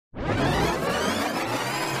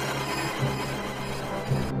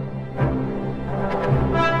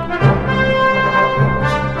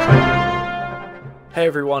Hey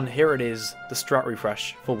everyone, here it is, the strat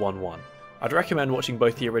refresh for 1.1. I'd recommend watching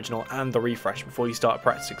both the original and the refresh before you start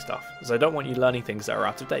practicing stuff, as I don't want you learning things that are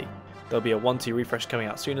out of date. There'll be a 1.2 refresh coming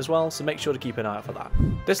out soon as well, so make sure to keep an eye out for that.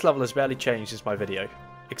 This level has barely changed since my video,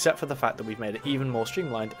 except for the fact that we've made it even more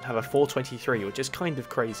streamlined and have a 423, which is kind of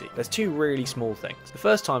crazy. There's two really small things. The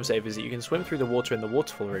first time save is that you can swim through the water in the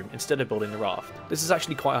waterfall room instead of building the raft. This is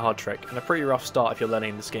actually quite a hard trick, and a pretty rough start if you're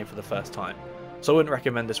learning this game for the first time, so I wouldn't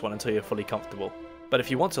recommend this one until you're fully comfortable. But if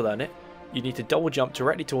you want to learn it, you need to double jump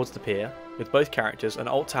directly towards the pier with both characters and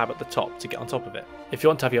alt tab at the top to get on top of it. If you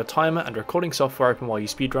want to have your timer and recording software open while you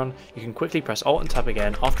speedrun, you can quickly press alt and tab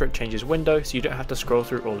again after it changes window so you don't have to scroll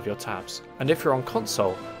through all of your tabs. And if you're on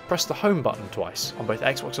console, press the home button twice on both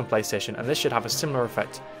Xbox and PlayStation, and this should have a similar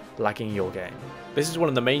effect, lagging your game. This is one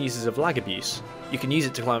of the main uses of lag abuse. You can use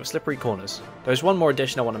it to climb up slippery corners. There's one more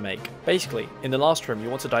addition I want to make. Basically, in the last room you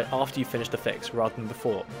want to die after you finish the fix rather than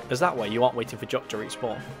before, as that way you aren't waiting for Jock to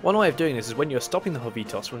respawn. One way of doing this is when you're stopping the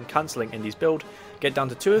Hovitos when cancelling Indy's build, get down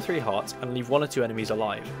to 2 or 3 hearts and leave 1 or 2 enemies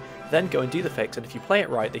alive. Then go and do the fix, and if you play it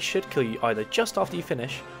right they should kill you either just after you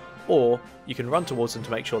finish, or you can run towards them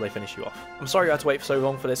to make sure they finish you off. I'm sorry I had to wait for so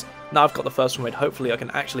long for this. Now I've got the first one made, hopefully I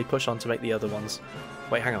can actually push on to make the other ones.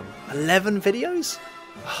 Wait, hang on. 11 videos?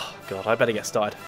 Oh god, I better get started.